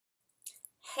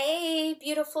Hey,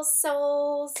 beautiful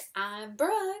souls. I'm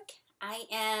Brooke. I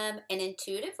am an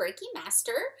intuitive Reiki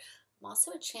master. I'm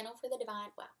also a channel for the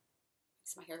divine. Wow,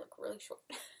 makes my hair look really short.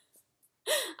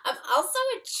 I'm also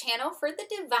a channel for the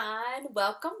divine.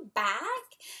 Welcome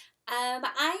back.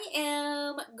 I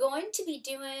am going to be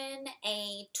doing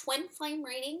a twin flame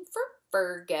reading for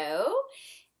Virgo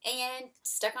and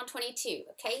stuck on 22.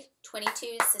 Okay, 22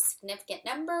 is a significant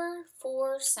number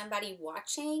for somebody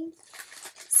watching.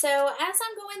 So as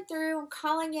I'm going through, I'm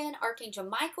calling in Archangel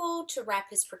Michael to wrap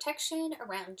his protection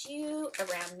around you,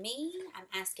 around me. I'm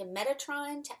asking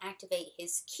Metatron to activate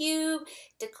his cube,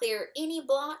 to clear any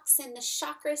blocks in the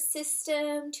chakra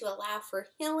system, to allow for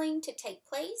healing to take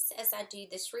place as I do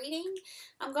this reading.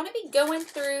 I'm going to be going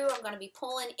through, I'm going to be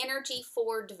pulling energy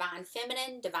for divine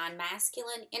feminine, divine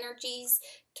masculine energies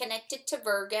connected to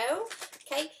Virgo.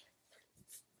 Okay.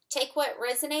 Take what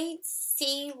resonates,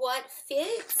 see what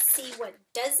fits, see what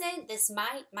doesn't. This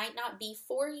might not be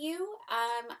for you.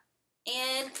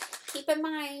 And keep in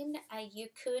mind, you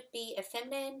could be a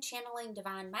feminine channeling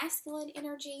divine masculine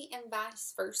energy and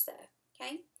vice versa.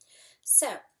 Okay,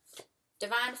 so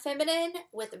divine feminine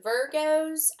with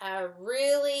Virgos,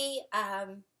 really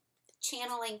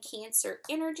channeling Cancer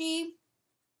energy.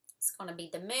 It's going to be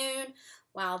the moon,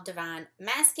 while divine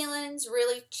masculines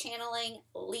really channeling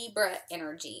Libra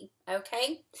energy.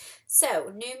 Okay,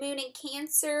 so new moon in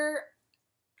Cancer,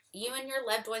 you and your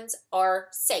loved ones are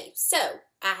safe. So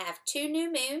I have 2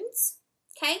 new moons.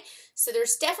 Okay, so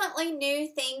there's definitely new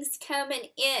things coming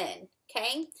in.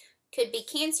 Okay, could be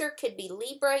Cancer, could be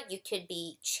Libra. You could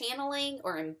be channeling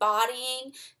or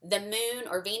embodying the moon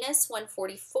or Venus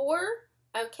 144.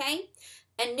 Okay,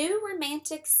 a new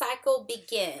romantic cycle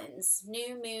begins.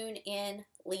 New moon in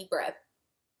Libra.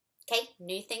 Okay,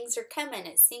 new things are coming.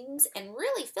 It seems and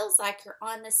really feels like you're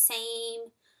on the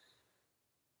same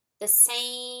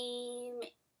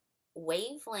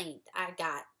wavelength. I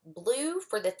got blue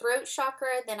for the throat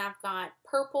chakra, then I've got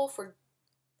purple for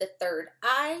the third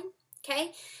eye.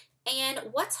 Okay, and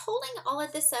what's holding all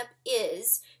of this up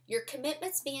is your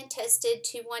commitments being tested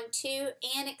 212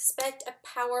 and expect a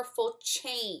powerful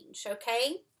change.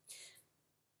 Okay,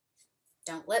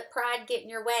 don't let pride get in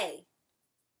your way.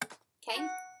 Okay,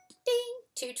 ding,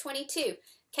 222.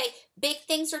 Okay, big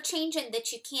things are changing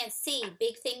that you can't see.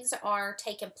 Big things are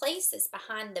taking place. It's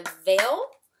behind the veil.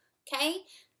 Okay,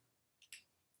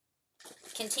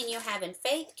 continue having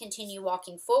faith. Continue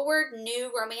walking forward.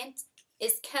 New romance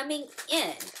is coming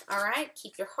in. All right,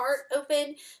 keep your heart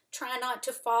open. Try not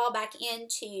to fall back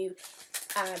into,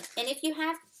 and if you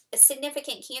have a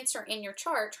significant Cancer in your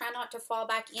chart, try not to fall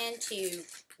back into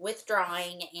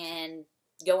withdrawing and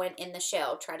going in the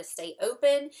shell. Try to stay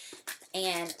open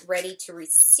and ready to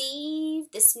receive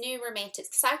this new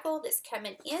romantic cycle that's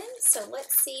coming in. So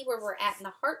let's see where we're at in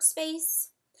the heart space.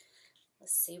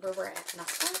 Let's see where we're at in the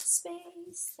heart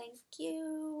space. Thank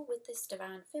you. With this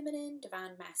divine feminine,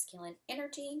 divine masculine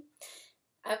energy.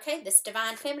 Okay, this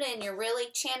divine feminine, you're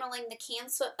really channeling the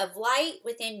Cancer of light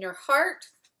within your heart.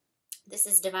 This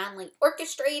is divinely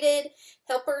orchestrated,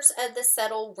 helpers of the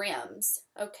subtle realms.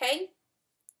 Okay?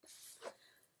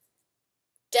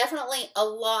 Definitely a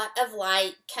lot of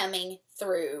light coming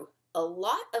through. A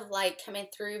lot of light coming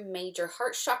through. Major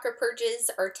heart chakra purges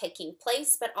are taking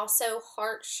place, but also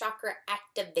heart chakra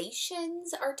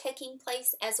activations are taking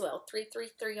place as well.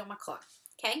 333 on my clock.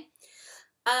 Okay.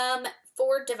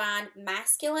 For divine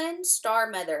masculine, star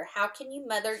mother, how can you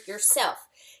mother yourself?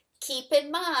 Keep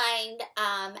in mind,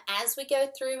 as we go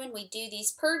through and we do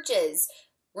these purges,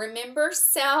 remember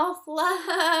self-love.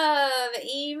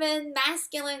 Even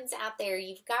masculines out there,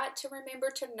 you've got to remember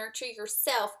to nurture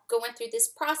yourself going through this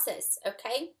process,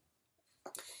 okay?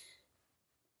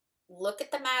 Look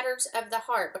at the matters of the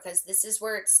heart, because this is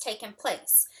where it's taking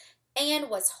place. And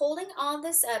what's holding all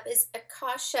this up is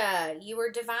Akasha. You are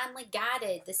divinely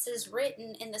guided. This is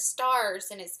written in the stars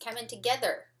and it's coming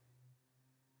together.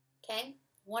 Okay?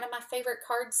 One of my favorite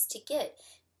cards to get.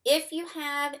 If you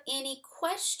have any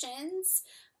questions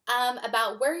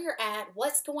about where you're at,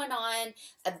 what's going on,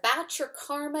 about your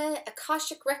karma,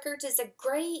 Akashic Records is a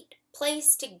great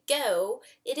place to go.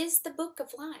 It is the book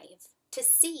of life to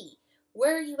see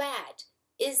where are you at.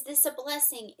 Is this a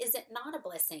blessing? Is it not a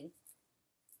blessing?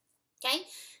 Okay,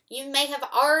 you may have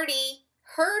already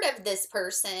heard of this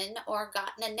person or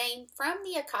gotten a name from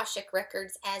the Akashic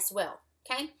Records as well.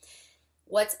 Okay,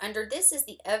 what's under this is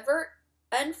the ever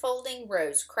unfolding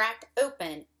rose, cracked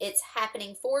open. It's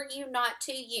happening for you, not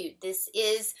to you. This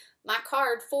is my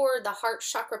card for the heart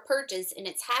chakra purges, and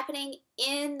it's happening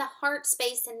in the heart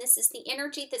space, and this is the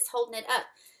energy that's holding it up.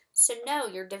 So no,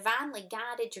 you're divinely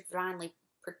guided, you're divinely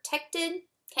protected.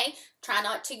 Okay, try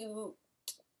not to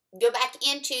go back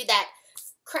into that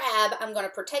crab. I'm going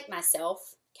to protect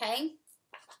myself. Okay.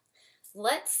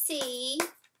 Let's see.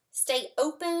 Stay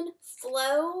open,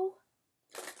 flow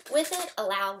with it.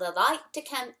 Allow the light to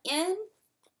come in.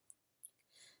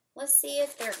 Let's see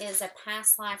if there is a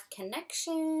past life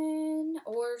connection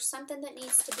or something that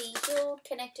needs to be healed,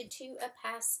 connected to a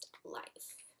past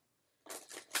life.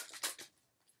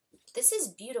 This is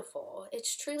beautiful.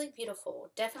 It's truly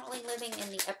beautiful. Definitely living in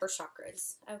the upper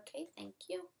chakras. Okay, thank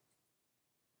you.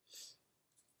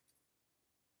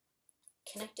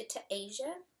 Connected to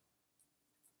Asia.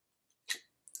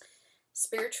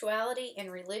 Spirituality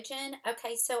and religion.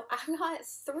 Okay, so I got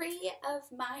 3 of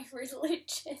my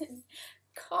religion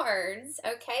cards.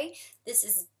 Okay, this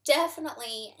is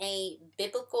definitely a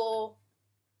biblical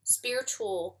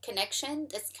spiritual connection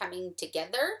that's coming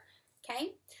together.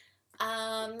 Okay,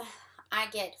 I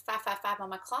get 555 on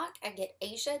my clock. I get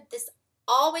Asia. This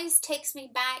always takes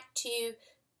me back to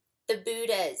the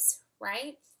Buddhas,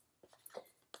 right?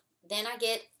 Then I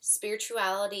get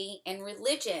spirituality and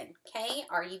religion. Okay,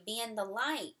 are you being the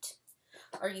light?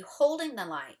 Are you holding the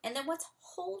light? And then what's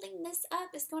holding this up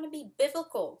is going to be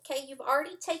biblical. Okay, you've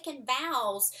already taken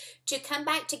vows to come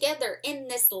back together in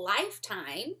this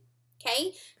lifetime,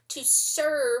 okay, to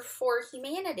serve for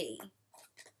humanity.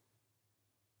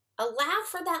 Allow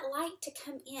for that light to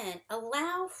come in.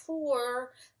 Allow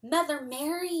for Mother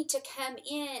Mary to come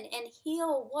in and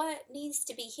heal what needs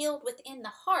to be healed within the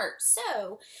heart.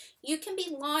 So you can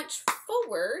be launched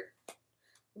forward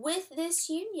with this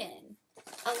union.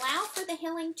 Allow for the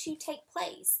healing to take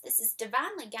place. This is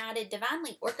divinely guided,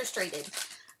 divinely orchestrated.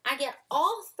 I get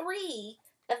all 3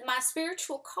 of my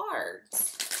spiritual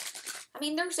cards. I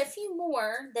mean, there's a few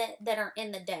more that are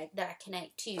in the deck that I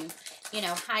connect to, you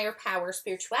know, higher power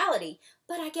spirituality.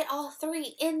 But I get all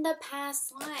 3 in the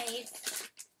past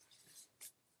life.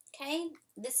 Okay?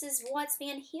 This is what's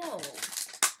being healed.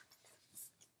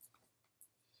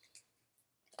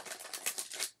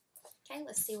 Okay,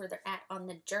 let's see where they're at on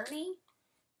the journey.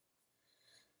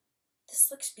 This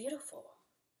looks beautiful.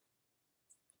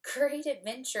 Great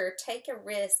adventure. Take a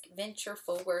risk. Venture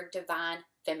forward. Divine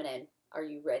feminine. Are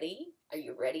you ready? Are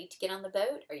you ready to get on the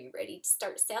boat? Are you ready to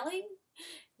start selling?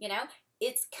 You know,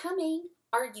 it's coming.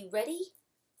 Are you ready?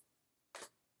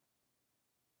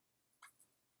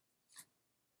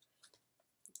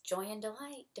 Joy and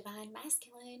delight. Divine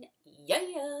masculine.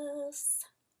 Yes.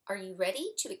 Are you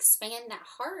ready to expand that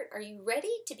heart? Are you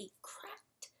ready to be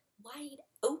cracked wide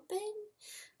open?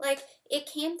 Like, it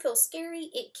can feel scary.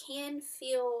 It can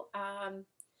feel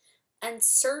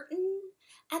uncertain.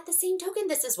 At the same token,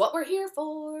 this is what we're here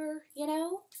for, you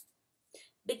know?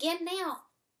 Begin now.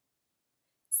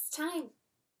 It's time.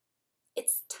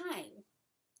 It's time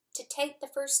to take the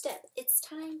first step. It's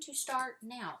time to start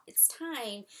now. It's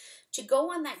time to go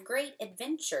on that great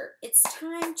adventure. It's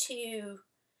time to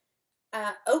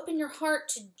open your heart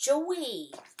to joy,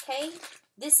 okay?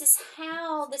 This is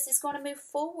how this is going to move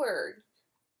forward.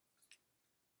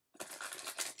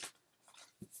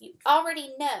 You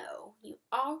already know. You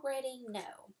already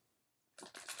know.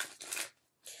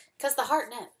 Because the heart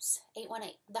knows.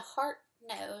 818. The heart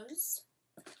knows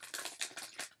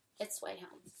its way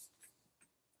home.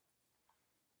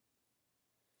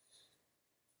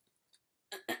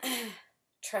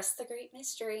 Trust the great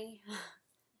mystery.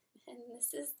 And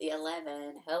this is the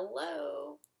 11.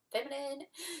 Hello, feminine.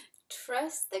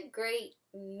 Trust the great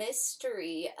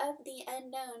mystery of the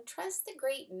unknown. Trust the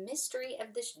great mystery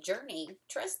of this journey.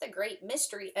 Trust the great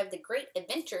mystery of the great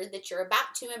adventure that you're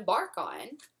about to embark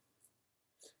on.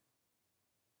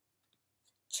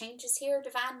 Change is here,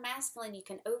 divine masculine. You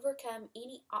can overcome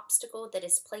any obstacle that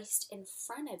is placed in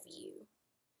front of you.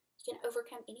 You can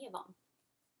overcome any of them.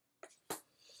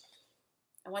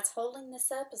 And what's holding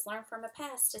this up is learn from a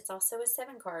past. It's also a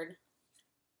 7 card.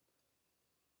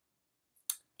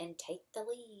 And take the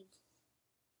lead.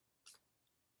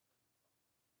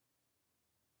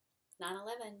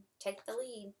 9/11, take the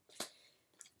lead.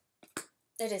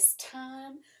 It is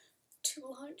time to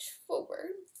launch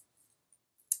forward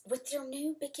with your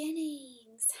new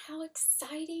beginnings. How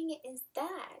exciting is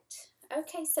that?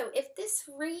 Okay, so if this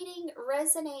reading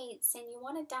resonates and you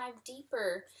want to dive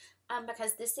deeper,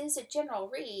 because this is a general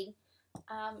read,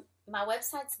 my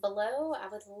website's below. I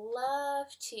would love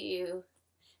to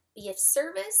be of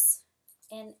service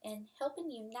and helping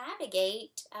you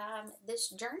navigate this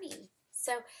journey.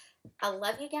 So I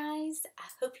love you guys. I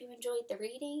hope you enjoyed the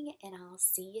reading, and I'll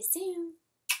see you soon.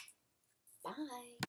 Bye.